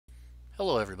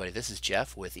Hello everybody, this is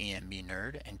Jeff with EMB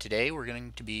Nerd, and today we're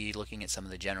going to be looking at some of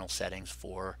the general settings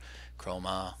for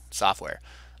Chroma software.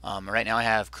 Right now I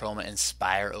have Chroma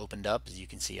Inspire opened up, as you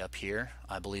can see up here.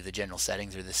 I believe the general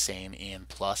settings are the same in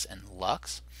Plus and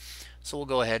Lux, so we'll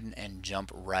go ahead and jump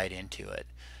right into it.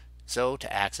 So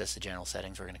to access the general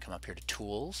settings, we're going to come up here to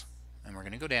Tools, and we're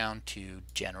going to go down to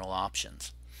General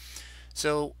Options.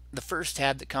 So the first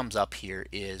tab that comes up here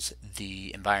is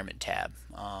the Environment tab.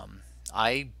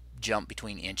 I jump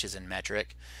between inches and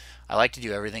metric. I like to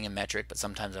do everything in metric, but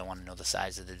sometimes I want to know the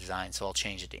size of the design, so I'll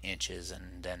change it to inches,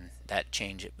 and then that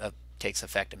change takes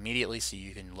effect immediately, so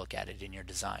you can look at it in your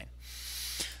design.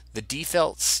 The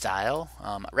default style,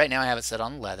 right now I have it set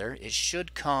on leather. It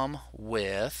should come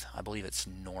with, I believe it's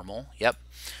normal. Yep.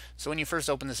 So when you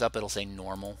first open this up, it'll say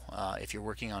normal. If you're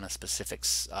working on a specific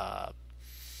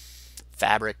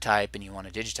fabric type and you want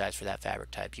to digitize for that fabric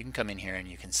type, you can come in here and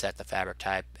you can set the fabric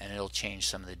type, and it'll change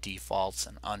some of the defaults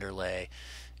and underlay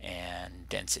and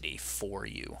density for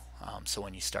you. So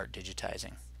when you start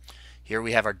digitizing, here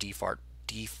we have our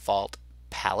default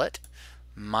palette.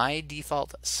 My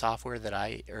default software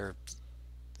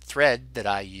thread that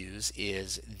I use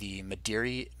is the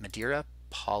Madeira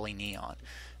Polyneon,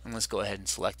 and let's go ahead and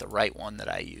select the right one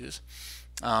that I use.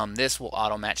 This will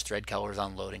auto match thread colors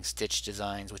on loading stitch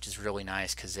designs, which is really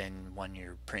nice because then when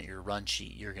you print your run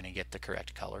sheet, you're going to get the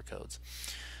correct color codes.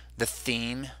 The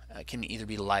theme can either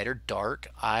be light or dark.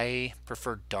 I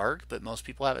prefer dark, but most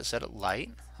people have it set at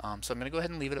light. So I'm going to go ahead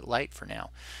and leave it at light for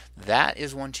now. That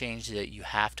is one change that you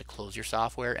have to close your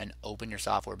software and open your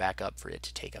software back up for it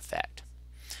to take effect.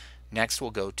 Next,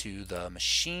 we'll go to the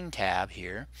Machine tab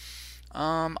here.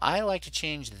 I like to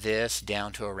change this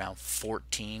down to around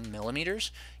 14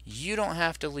 millimeters. You don't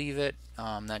have to leave it.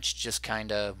 That's just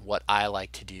kind of what I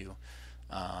like to do.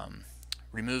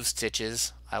 Remove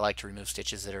stitches. I like to remove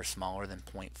stitches that are smaller than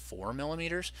 0.4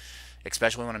 millimeters,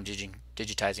 especially when I'm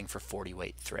digitizing for 40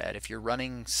 weight thread. If you're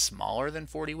running smaller than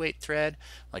 40 weight thread,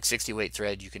 like 60 weight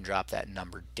thread, you can drop that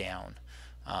number down.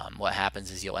 What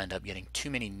happens is you'll end up getting too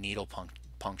many needle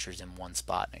punctures in one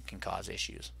spot, and it can cause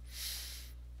issues.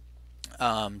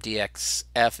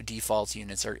 DXF defaults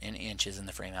units are in inches in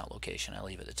the frame out location. I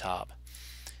leave at the top.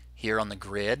 Here on the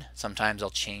grid, sometimes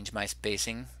I'll change my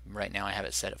spacing. Right now I have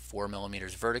it set at 4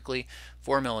 millimeters vertically,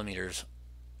 4 millimeters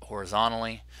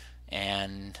horizontally,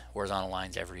 and horizontal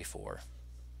lines every 4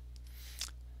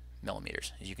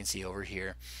 millimeters. As you can see over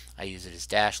here, I use it as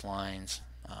dash lines.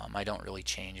 I don't really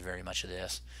change very much of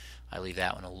this. I leave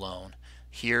that one alone.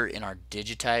 Here in our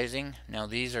digitizing, now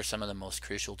these are some of the most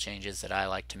crucial changes that I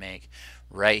like to make.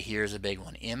 Right here is a big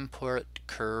one. Input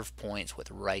curve points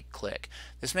with right click.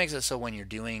 This makes it so when you're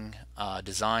doing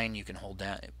design, you can hold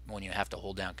down, when you have to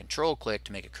hold down control click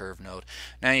to make a curve node,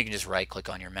 now you can just right click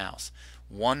on your mouse.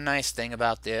 One nice thing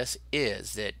about this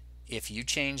is that if you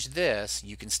change this,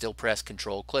 you can still press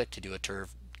control click to do a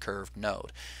curved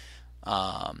node,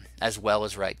 as well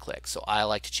as right click. So I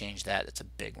like to change that. It's a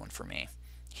big one for me.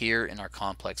 Here in our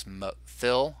complex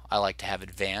fill, I like to have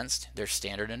advanced. There's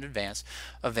standard and advanced.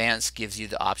 Advanced gives you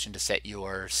the option to set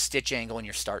your stitch angle and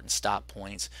your start and stop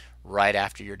points right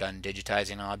after you're done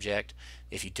digitizing an object.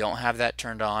 If you don't have that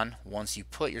turned on, once you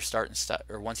put your start and stop,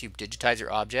 or once you digitize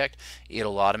your object,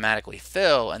 it'll automatically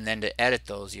fill, and then to edit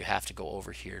those you have to go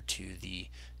over here to the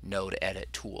node edit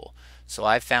tool. So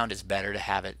I've found it's better to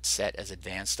have it set as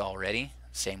advanced already.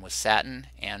 Same with satin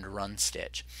and run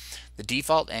stitch. The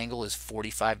default angle is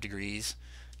 45 degrees,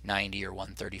 90 or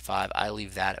 135. I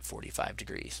leave that at 45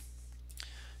 degrees.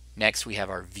 Next we have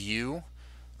our view.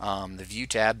 The view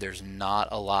tab, there's not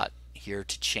a lot here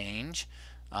to change.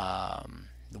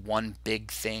 The one big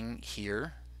thing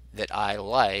here that I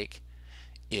like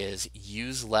is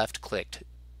use left click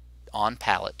on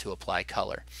palette to apply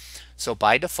color. So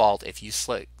by default, if you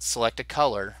select a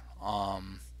color,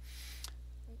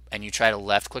 and you try to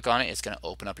left click on it, it's going to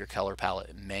open up your color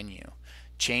palette menu.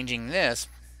 Changing this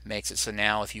makes it so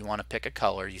now if you want to pick a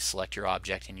color, you select your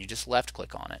object and you just left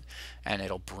click on it, and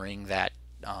it'll bring that,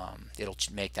 it'll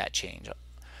make that change.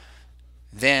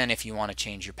 Then if you want to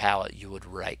change your palette, you would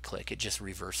right click. It just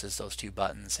reverses those two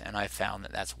buttons, and I found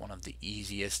that that's one of the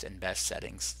easiest and best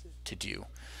settings to do.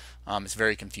 It's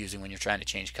very confusing when you're trying to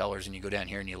change colors and you go down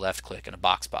here and you left click and a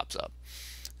box pops up.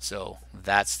 So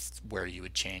that's where you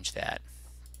would change that.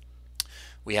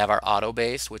 We have our auto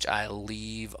base, which I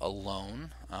leave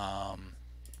alone,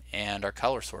 and our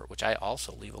color sort, which I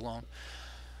also leave alone.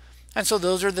 And so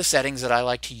those are the settings that I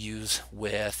like to use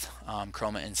with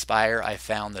Chroma Inspire. I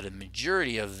found that a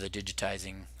majority of the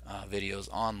digitizing videos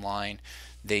online,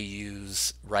 they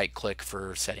use right click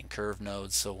for setting curve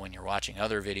nodes. So when you're watching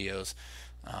other videos,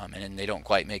 and they don't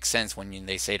quite make sense when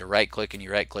they say to right click and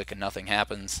you right click and nothing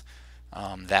happens.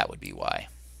 That would be why.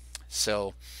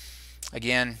 So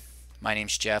again, my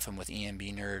name's Jeff. I'm with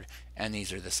EMB Nerd, and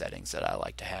these are the settings that I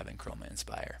like to have in Chroma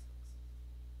Inspire.